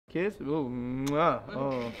Kiss? Ooh, mwah.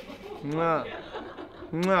 Oh, mwah.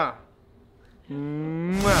 Mwah.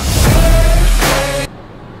 Mwah.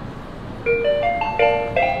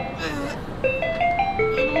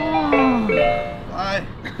 Bye.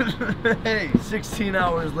 Hey, 16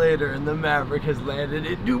 hours later, and the Maverick has landed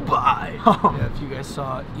in Dubai. Yeah, if you guys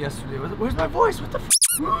saw it yesterday, where's my voice? What the f?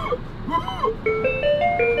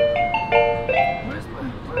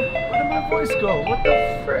 Where did my voice go? What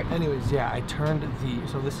the frick? Anyways, yeah, I turned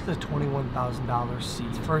so this is a $21,000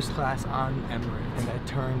 seat, first class on Emirates, and I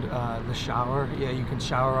turned the shower. Yeah, you can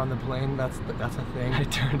shower on the plane. That's a thing. I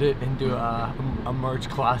turned it into a merch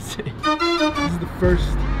closet. This is the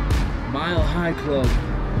first Mile High Club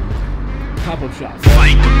pop-up shop.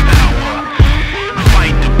 Fight the power.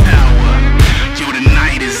 Fight the power. Yo, the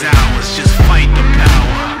night is ours. Just fight the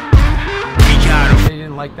power. We gotta. They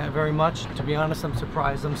didn't like that very much. To be honest, I'm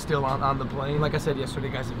surprised I'm still on the plane. Like I said yesterday,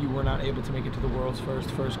 guys, if you were not able to make it to the world's first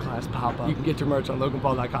class pop-up, you can get your merch on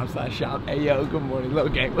loganpaul.com/shop. Hey yo, good morning,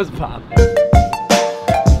 Logan. What's pop?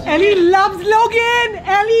 Ellie loves Logan!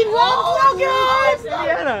 Ellie loves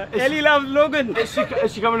Logan! Ellie loves Logan! Is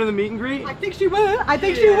she coming to the meet and greet? I think she will. I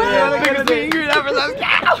think she will.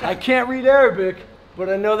 I can't read Arabic, but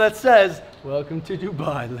I know that says, welcome to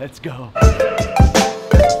Dubai, let's go.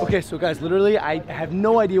 Okay, so guys, literally, I have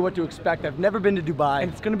no idea what to expect. I've never been to Dubai,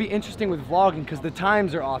 and it's gonna be interesting with vlogging because the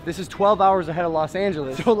times are off. This is 12 hours ahead of Los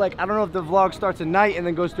Angeles. So like, I don't know if the vlog starts at night and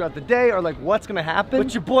then goes throughout the day, or like what's gonna happen.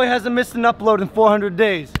 But your boy hasn't missed an upload in 400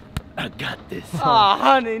 days. I got this. Aw,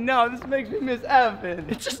 honey, no, this makes me miss Evan.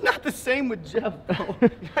 It's just not the same with Jeff, though.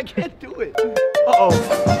 I can't do it. Uh-oh.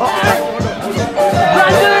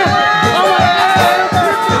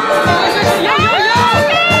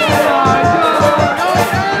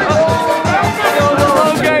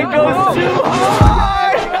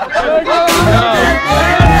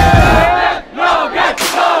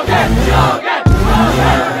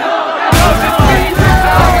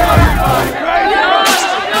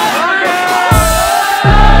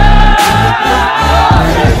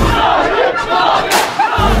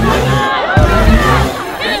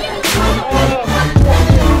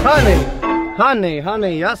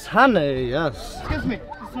 Honey, yes, honey, yes. Excuse me,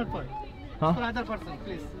 it's not for you. Huh? For another person,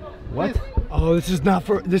 please. What? Please. Oh, this is not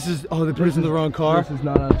for, oh, they put us in the wrong car? This is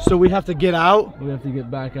not us. So we have to get out? We have to get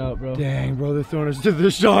back out, bro. Dang, bro, they're throwing us to the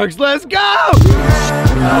sharks. Let's go!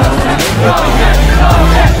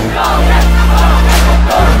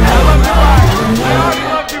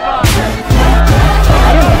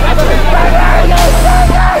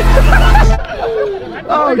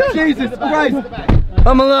 Oh, Jesus Christ!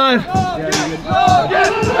 I'm alive!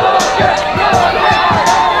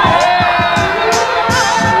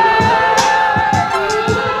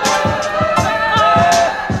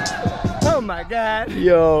 Oh my God!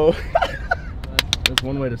 Yo! That's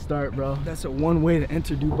one way to start, bro. That's one way to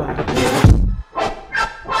enter Dubai.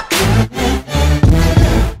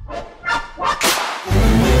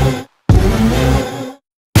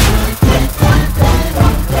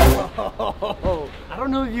 I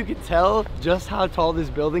don't know if you could tell just how tall this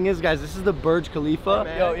building is, guys. This is the Burj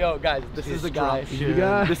Khalifa. Yo, guys, this is the guy.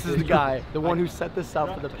 This is the guy, the one who set this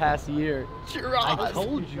up for the past year. I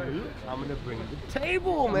told you, I'm gonna bring the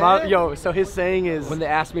table, man. Yo, so his saying is, when they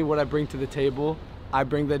ask me what I bring to the table, I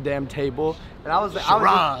bring the damn table. And I was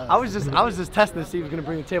just testing to see if he was gonna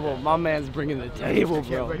bring the table. My man's bringing the table,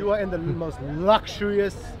 bro. You are in the most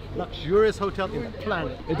luxurious hotel in the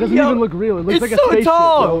planet. It doesn't even look real. It looks like a so spaceship,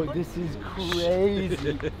 tall. bro. This is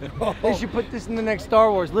crazy. They should put this in the next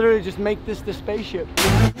Star Wars. Literally just make this the spaceship.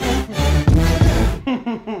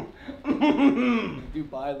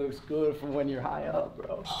 Dubai looks good from when you're high up,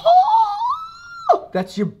 bro.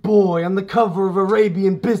 That's your boy on the cover of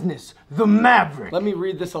Arabian Business, the Maverick. Let me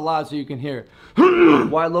read this aloud so you can hear.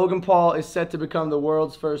 Why Logan Paul is set to become the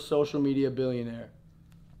world's first social media billionaire.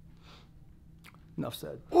 Enough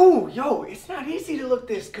said. Ooh, yo, it's not easy to look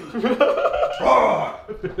this good.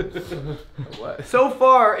 What? So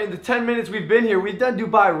far, in the 10 minutes we've been here, we've done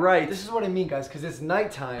Dubai right. This is what I mean, guys, because it's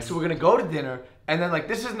nighttime. So we're gonna go to dinner, and then like,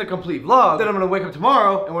 this isn't a complete vlog. Then I'm gonna wake up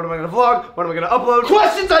tomorrow, and what am I gonna vlog? What am I gonna upload?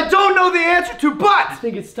 Questions I don't know the answer to, but I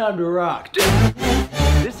think it's time to rock.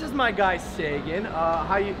 This is my guy, Sagan.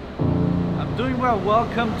 How you? I'm doing well.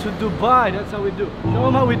 Welcome to Dubai. That's how we do. Show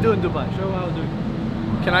them how we do in Dubai. Show them how we do.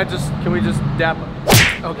 Can we just dap?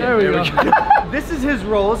 Okay, there we go. This is his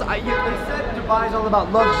roles. They said Dubai is all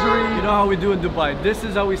about luxury. You know how we do in Dubai. This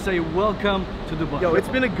is how we say welcome to Dubai. Yo, it's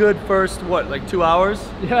been a good first, what, like 2 hours?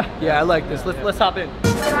 Yeah. Yeah, I like this. Let's hop in.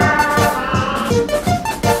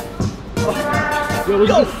 Yo,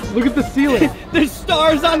 look at the ceiling. There's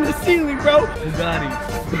stars on the ceiling, bro. Bugatti.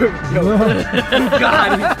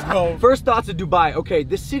 Bugattis, bro. First thoughts of Dubai. Okay,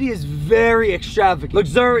 this city is very extravagant.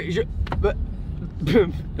 Luxurious. But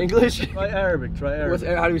English? Try Arabic. Try Arabic.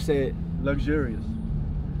 How do you say it? Luxurious.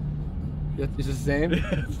 Is it the same?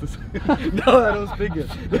 It's the same. No, I don't speak it.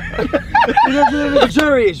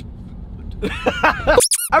 Luxurious.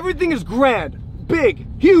 Everything is grand, big,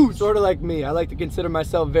 huge. Sort of like me. I like to consider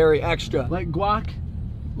myself very extra. Like guac?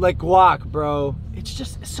 Like guac, bro. It's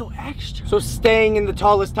just so extra. So staying in the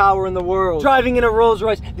tallest tower in the world, driving in a Rolls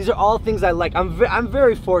Royce, these are all things I like. I'm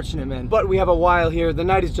very fortunate, man. But we have a while here. The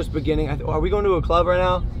night is just beginning. Are we going to a club right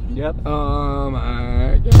now? Yep. Oh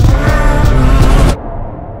my God.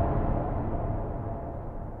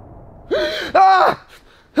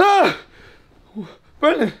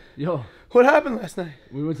 Brendan, Yo, what happened last night?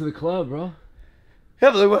 we went to the club, bro.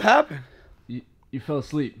 Yeah, but what happened? You fell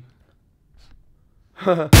asleep.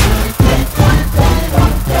 I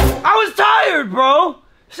was tired, bro.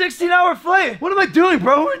 16-hour flight. What am I doing,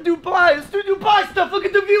 bro? We're in Dubai. Let's do Dubai stuff. Look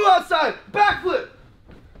at the view outside. Backflip.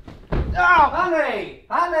 Ow, honey.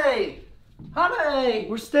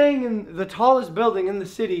 We're staying in the tallest building in the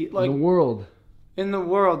city, like In the world. in the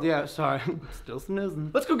world. Yeah, sorry. Still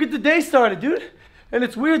snoozing. Let's go get the day started, dude. And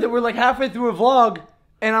it's weird that we're like halfway through a vlog.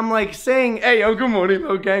 And I'm like saying, hey, yo, good morning,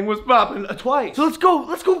 little gang, what's poppin'? Twice. So let's go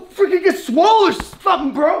freaking get swole or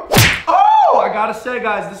something, bro. Oh, I gotta say,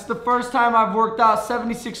 guys, this is the first time I've worked out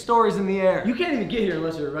 76 stories in the air. You can't even get here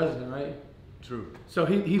unless you're a resident, right? True. So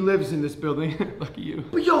he lives in this building. Lucky you.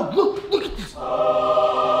 But yo, look at this. What?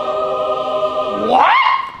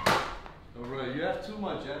 Alright, you have too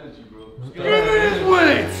much energy, bro. Give me these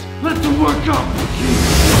weights. Let the workout begin.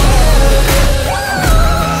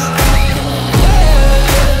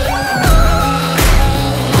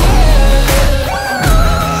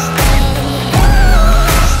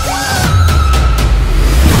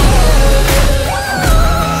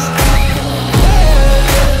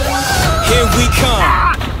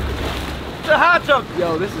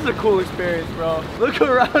 Yo, this is a cool experience, bro. Look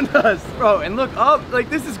around us, bro, and look up. Like,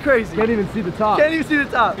 this is crazy. Can't even see the top. Can't even see the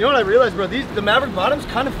top. You know what I realized, bro? The Maverick bottoms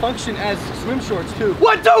kind of function as swim shorts, too.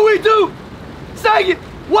 What don't we do? Say it.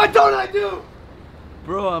 What don't I do?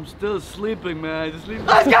 Bro, I'm still sleeping, man. Just leave me.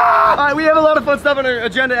 Let's go! All right, we have a lot of fun stuff on our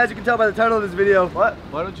agenda, as you can tell by the title of this video. What?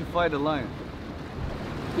 Why don't you fight a lion?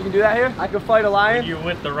 You can do that here? I can fight a lion? When you're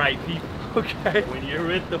with the right people. Okay. When you're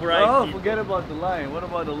with the right Oh, people. forget about the lion. What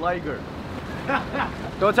about the liger?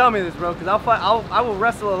 Don't tell me this, bro, because I will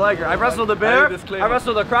wrestle a liger. I wrestled a bear, I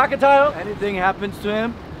wrestled a crocodile. Anything happens to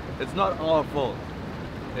him, it's not our fault.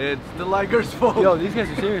 It's the liger's fault. Yo, these guys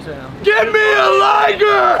are serious right now. Give me a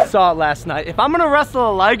liger! Saw it last night. If I'm gonna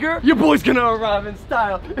wrestle a liger, your boy's gonna arrive in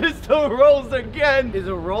style. It's the Rolls again. Is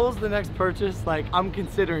a Rolls the next purchase? Like, I'm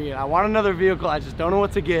considering it. I want another vehicle, I just don't know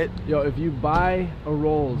what to get. Yo, if you buy a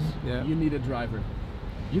Rolls, Yeah. you need a driver.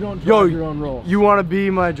 You don't drive your own Rolls. You wanna be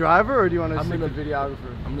my driver, or do you wanna I'm stick gonna- with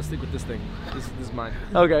videographer? I'm gonna stick with this thing. This is mine.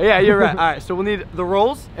 Okay, yeah, you're right. All right, so we'll need the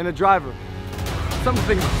Rolls and a driver. Something to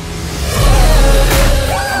think about.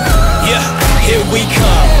 Yeah, here we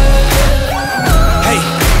come. Hey,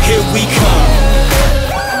 here we come.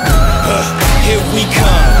 Here we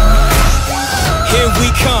come. Here we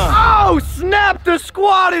come. Oh, snap! The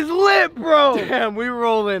squad is lit, bro! Damn, we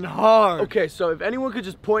rolling hard. Okay, so if anyone could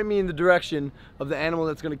just point me in the direction of the animal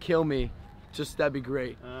that's gonna kill me, that'd be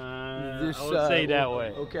great. I would say that way.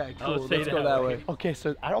 Okay, I would cool. say Let's go that way. Okay,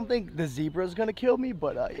 so I don't think the zebra is gonna kill me,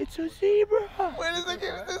 but it's a zebra. Wait a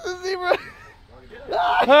second, this is a zebra.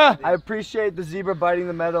 I appreciate the zebra biting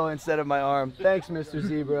the metal instead of my arm. Thanks, Mr.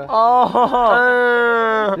 Zebra.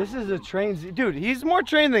 Oh, this is a trained zebra. Dude, he's more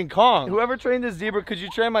trained than Kong. Whoever trained this zebra, could you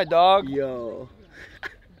train my dog? Yo.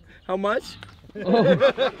 How much?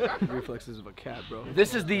 Reflexes of a cat, bro.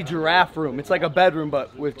 This is the giraffe room. It's like a bedroom,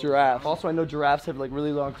 but with giraffes. Also, I know giraffes have like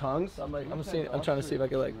really long tongues. I'm trying to see if I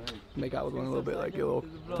can like make out with one a little bit, like get a little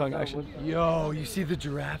tongue action. Yo, you see the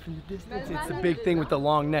giraffe in the distance? It's the big thing with the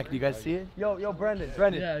long neck. Do you guys see it? Yo, Brendan.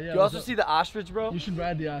 Yeah, Do you also see the ostrich, bro? You should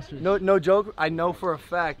ride the ostrich. No joke. I know for a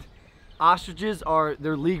fact. Ostriches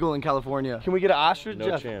they're legal in California. Can we get an ostrich? No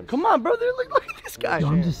Jeff? chance. Come on, bro. Look at this guy.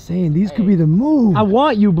 I'm just saying, these could be the move. I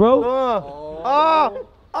want you, bro.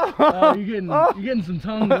 You're getting some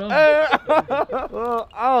tongue, bro.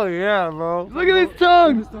 Oh yeah, bro. Look at his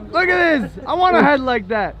tongue. Look at this. I want a head like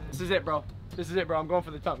that. This is it, bro. I'm going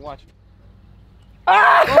for the tongue. Watch.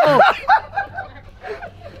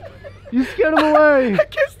 You scared him away. I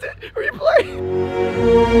kissed it. Replay.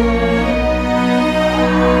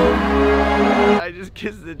 I just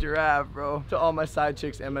kissed the giraffe, bro. To all my side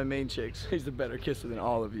chicks and my main chicks. He's a better kisser than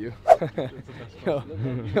all of you. Yo,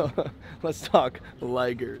 let's talk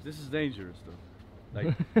ligers. This is dangerous, though.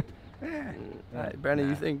 Like, Brandon,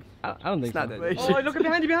 you think? I don't think It's not so. that. Oh, look at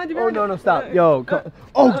behind you, Oh no, stop. Yo, come.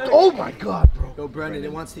 Oh my God, bro. Yo, Brandon,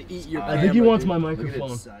 it wants to eat your. I think he wants my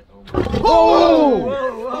microphone.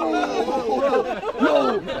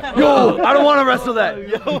 Yo, I don't want to wrestle that.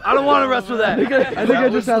 I don't want to wrestle that. I think I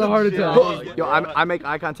just had a heart attack. Yo, I make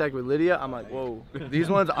eye contact with Lydia. I'm like, whoa. These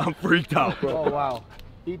ones, I'm freaked out, bro. Oh wow.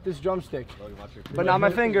 Eat this drumstick. But not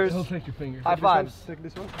my fingers. Don't take your finger. High fives. Take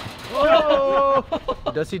this one. Oh!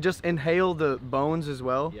 Does he just inhale the bones as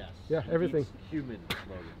well? Yes. Yeah, everything. human,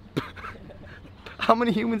 Logan. How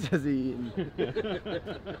many humans has he eaten?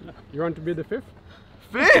 You want to be the fifth?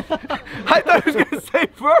 Fifth? I thought he was gonna say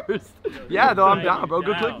first. Yeah, though I'm down, bro.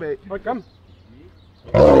 Good clickbait. Oh, come.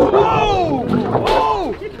 Oh!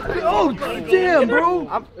 Oh! Oh! Damn, bro!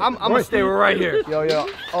 I'm gonna stay right here. Yo.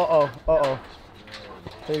 Uh-oh.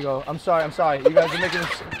 There you go. I'm sorry. You guys are making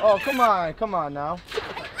this. Oh, come on now.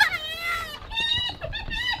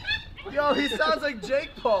 Yo, he sounds like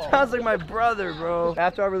Jake Paul. Sounds like my brother, bro.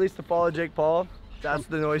 After I released the fall of Jake Paul, that's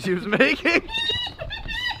the noise he was making.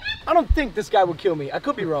 I don't think this guy would kill me. I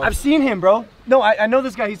could be wrong. I've seen him, bro. No, I know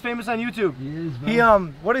this guy. He's famous on YouTube. He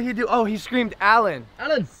is, what did he do? Oh, he screamed Alan.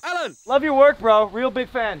 Alan! Love your work, bro. Real big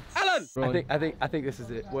fan. Alan! I think this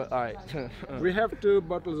is it. Well, all right. We have 2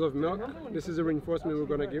 bottles of milk. This is a reinforcement we're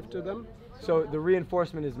gonna give to them. So the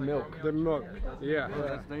reinforcement is milk. The milk. Yeah.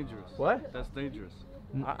 That's dangerous. What? That's dangerous.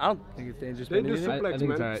 I don't think it's dangerous. They do Brandon, suplex, think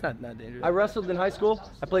man. it's alright. It's not dangerous. I wrestled in high school.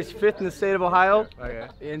 I placed 5th in the state of Ohio. Okay.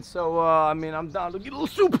 And so, I mean, I'm down to get a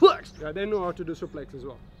little suplex. Yeah, they know how to do suplex as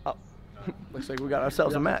well. Oh, looks like we got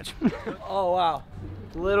ourselves a match. Oh, wow.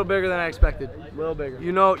 A little bigger than I expected. A little bigger.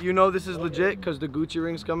 You know this is legit because the Gucci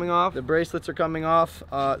ring's coming off. The bracelets are coming off.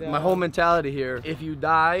 My whole mentality here, if you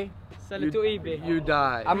die, Sell it to eBay. you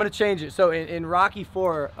die. I'm gonna change it. So in Rocky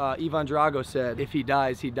 4, Ivan Drago said, if he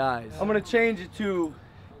dies, he dies. I'm gonna change it to,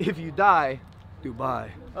 if you die, Dubai.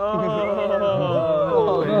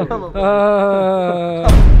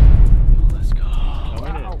 Let's go.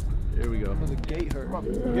 Wow. Here we go. The gate hurt.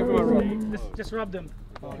 Give them a rub. Just rub them.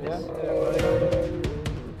 Yeah. There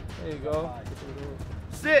you go.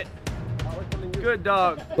 Sit. Good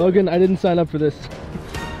dog. Logan, I didn't sign up for this.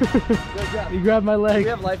 Good job. You grabbed my Do leg. we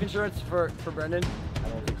have life insurance for Brendan? I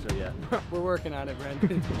don't think so yet. We're working on it,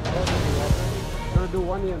 Brendan. We're gonna do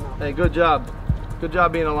 1 year now. Hey, good job. Good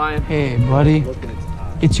job being a lion. Hey, buddy.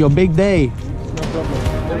 It's your big day.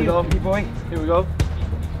 Here we go, boy. Here we go.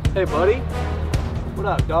 Hey, buddy. What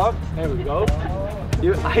up, dog? There we go.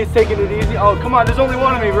 He's taking it easy. Oh, come on. There's only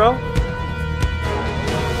one of me, bro.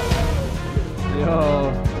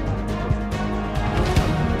 Yo.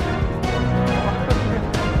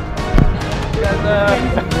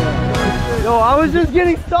 Yo, I was just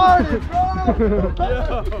getting started, bro.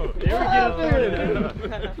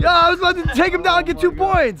 Yo, I was about to take him down and get 2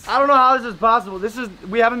 points. I don't know how this is possible.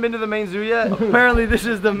 We haven't been to the main zoo yet. Apparently, this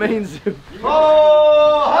is the main zoo.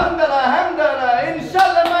 Oh, hamdallah,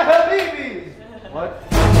 inshallah, my habibis. What?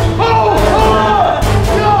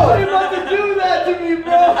 Yo, they about to do that to me,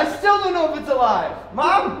 bro. I still don't know if it's alive.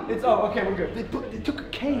 Mom? Okay, we're good. They took a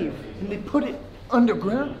cave and they put it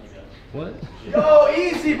underground. What? Yo,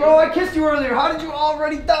 easy, bro. I kissed you earlier. How did you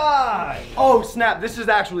already die? Oh, snap. This is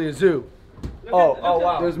actually a zoo. Oh,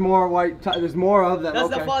 wow. There's more there's more of them. That's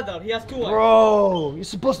okay. the father. He has 2 wives. Bro, you're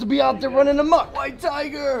supposed to be out there running amok. White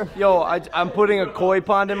tiger. Yo, I'm putting a koi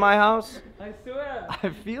pond in my house. I swear. I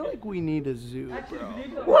feel like we need a zoo, bro.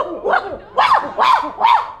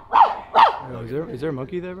 Yo, is there a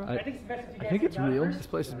monkey there, bro? I think it's real. This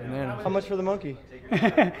place is bananas. How much for the monkey?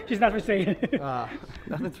 She's not for sale.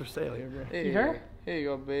 Nothing's for sale here, bro. See her? Here you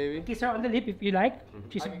go, baby. Kiss her on the lip if you like.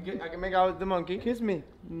 She's... I can make out with the monkey. Kiss me.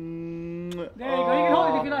 There you go. You can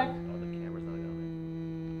hold it if you like.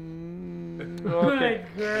 Okay.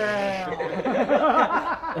 Good girl.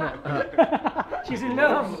 She's in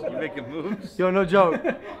love. You making moves? Yo, no joke.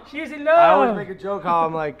 She's in love. I always make a joke how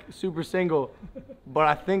I'm like super single, but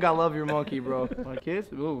I think I love your monkey, bro. Want a kiss?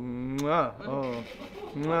 Ooh, mwah. Oh,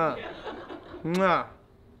 mwah. Mwah.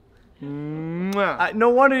 Mwah. No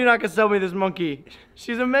wonder you're not gonna sell me this monkey.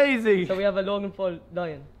 She's amazing. So we have a Logan Paul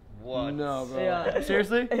lion. What? No, bro. Yeah.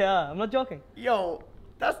 Seriously? Yeah, I'm not joking. Yo,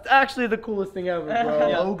 that's actually the coolest thing ever, bro.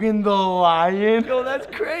 Yeah. Logan the lion. Yo, that's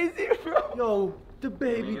crazy, bro. Yo, the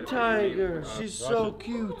baby tiger. She's so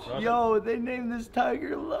cute. Yo, they named this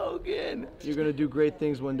tiger Logan. You're gonna do great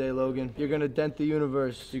things one day, Logan. You're gonna dent the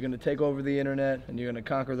universe. You're gonna take over the internet, and you're gonna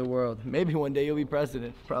conquer the world. Maybe one day you'll be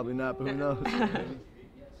president. Probably not, but who knows?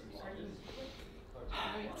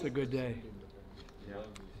 It's a good day.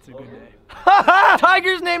 It's a good day.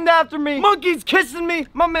 Tiger's named after me. Monkeys kissing me.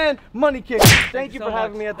 My man, Money Kick. Thank you so for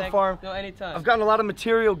having much. me at the Thank- farm. No, anytime. I've gotten a lot of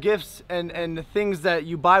material gifts and the things that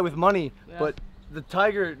you buy with money, Yeah. but the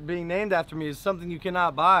tiger being named after me is something you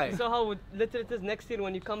cannot buy. So how would literally it is next year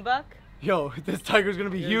when you come back? Yo, this tiger's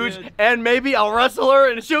gonna be Yeah, huge, dude. and maybe I'll wrestle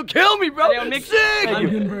her and she'll kill me, bro. And I'll make- Sick!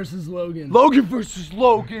 Logan versus Logan. Logan versus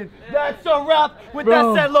Logan. That's a wrap. With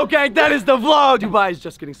Bro. that said, Logang, that is the vlog. Dubai is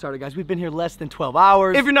just getting started, guys. We've been here less than 12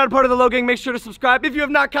 hours. If you're not a part of the Logang, make sure to subscribe. If you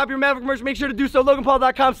have not copied your Maverick merch, make sure to do so.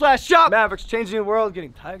 LoganPaul.com/shop. Maverick's changing the world,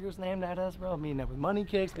 getting tigers named at us, bro. Meeting up with Money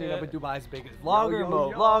Kicks, meeting up with Dubai's biggest vlogger,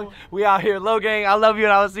 Mo Vlog. We out here, Logang. I love you,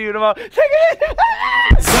 and I will see you tomorrow. Take it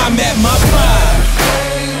easy. I'm at my prime.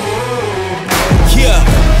 Yeah.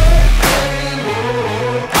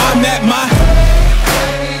 I'm at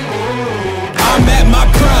my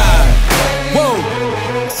prime.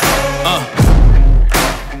 Whoa.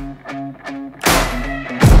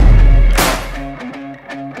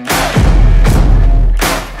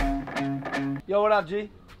 Yo, what up, G?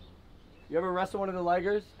 You ever wrestle one of the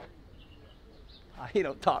ligers? He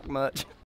don't talk much.